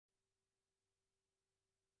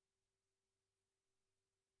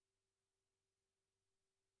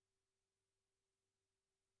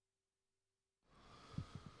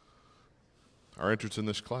Our entrants in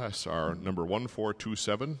this class are number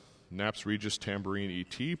 1427, Knapp's Regis Tambourine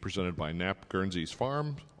ET, presented by Knapp Guernsey's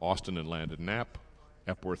Farm, Austin and Landon Knapp,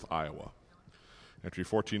 Epworth, Iowa. Entry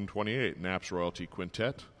 1428, Knapp's Royalty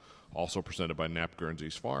Quintet, also presented by Knapp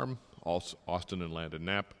Guernsey's Farm, Austin and Landon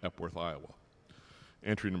Knapp, Epworth, Iowa.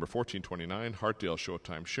 Entry number 1429, Hartdale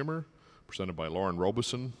Showtime Shimmer, presented by Lauren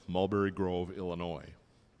Robeson, Mulberry Grove, Illinois.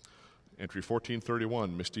 Entry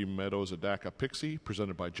 1431, Misty Meadows Adaka Pixie,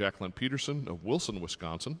 presented by Jacqueline Peterson of Wilson,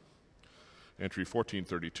 Wisconsin. Entry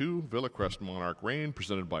 1432, Villa Crest Monarch Rain,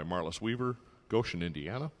 presented by Marlis Weaver, Goshen,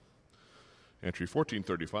 Indiana. Entry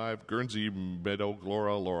 1435, Guernsey Meadow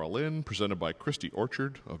Glora Laura Lynn, presented by Christy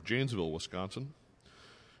Orchard of Janesville, Wisconsin.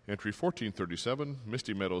 Entry 1437,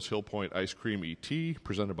 Misty Meadows Hill Point Ice Cream ET,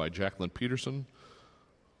 presented by Jacqueline Peterson,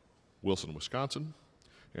 Wilson, Wisconsin.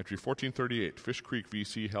 Entry 1438, Fish Creek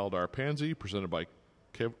VC Haldar Pansy, presented by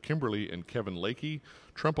Kimberly and Kevin Lakey,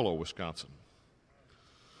 Trempealeau, Wisconsin.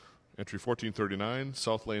 Entry 1439,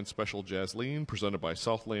 South Lane Special Jasleen, presented by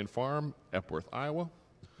South Lane Farm, Epworth, Iowa.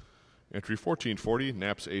 Entry 1440,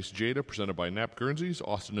 Knapp's Ace Jada, presented by Knapp Guernseys,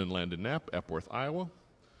 Austin and Landon Knapp, Epworth, Iowa.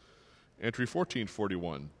 Entry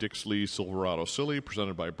 1441, Dix Lee Silverado Silly,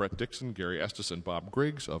 presented by Brett Dixon, Gary Estes, and Bob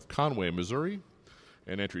Griggs of Conway, Missouri.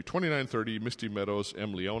 And entry 2930, Misty Meadows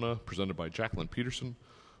M. Leona, presented by Jacqueline Peterson,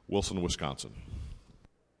 Wilson, Wisconsin.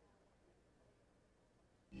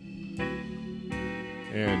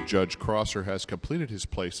 And Judge Crosser has completed his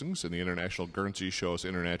placings in the International Guernsey Show's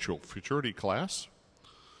International Futurity class.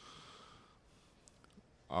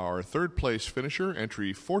 Our third place finisher,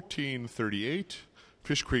 entry 1438,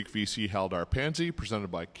 Fish Creek VC Haldar Pansy, presented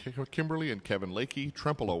by Kimberly and Kevin Lakey,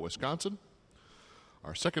 Trempealeau, Wisconsin.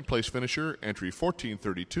 Our second place finisher, entry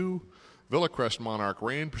 1432, Villa Crest Monarch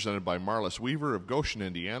Rain, presented by Marlis Weaver of Goshen,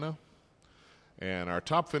 Indiana. And our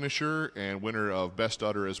top finisher and winner of Best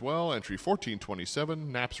Udder as well, entry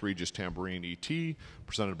 1427, Knapp's Regis Tambourine ET,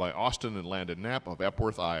 presented by Austin and Landon Knapp of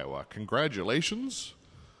Epworth, Iowa. Congratulations.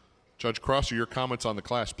 Judge Crosser, your comments on the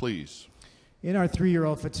class, please. In our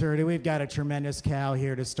 3-year-old Futurity, we've got a tremendous cow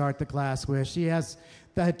here to start the class with. She has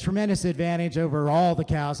the tremendous advantage over all the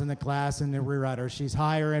cows in the class in the rear udder. She's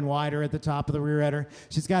higher and wider at the top of the rear udder.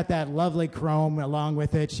 She's got that lovely chrome along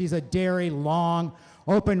with it. She's a dairy, long,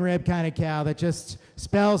 open rib kind of cow that just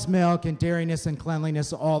spells milk and dairiness and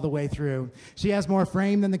cleanliness all the way through. She has more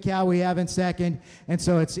frame than the cow we have in second, and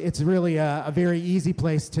so it's really a very easy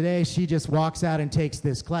place today. She just walks out and takes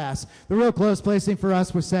this class. The real close placing for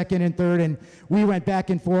us was second and third, and we went back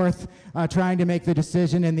and forth trying to make the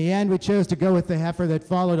decision. In the end, we chose to go with the heifer that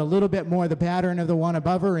followed a little bit more the pattern of the one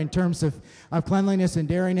above her in terms of cleanliness and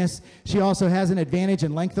dairiness. She also has an advantage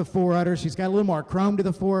in length of fore udder. She's got a little more chrome to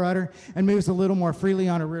the fore udder and moves a little more freely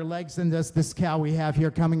on her rear legs than does this cow we have here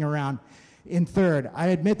coming around in third. I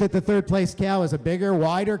admit that the third place cow is a bigger,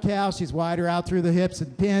 wider cow. She's wider out through the hips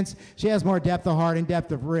and pins. She has more depth of heart and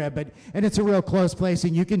depth of rib, and it's a real close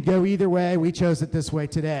placing. You can go either way. We chose it this way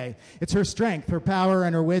today. It's her strength, her power,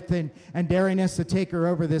 and her width and dairiness to take her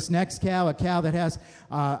over this next cow, a cow that has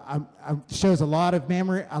shows a lot of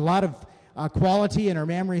memory, a lot of quality in her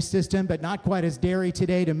mammary system, but not quite as dairy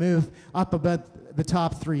today to move up above the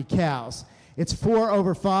top 3 cows. It's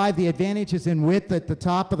 4/5. The advantage is in width at the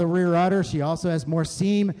top of the rear udder. She also has more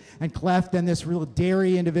seam and cleft than this real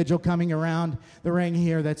dairy individual coming around the ring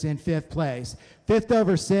here that's in 5th place.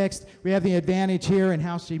 5/6. We have the advantage here in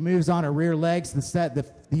how she moves on her rear legs. The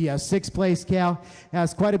 6th place cow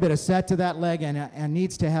has quite a bit of set to that leg and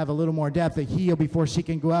needs to have a little more depth of heel before she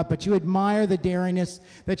can go up, but you admire the dairiness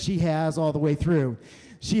that she has all the way through.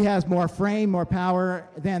 She has more frame, more power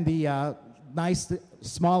than the nice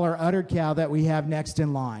smaller uddered cow that we have next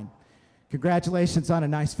in line. Congratulations on a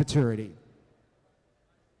nice Futurity.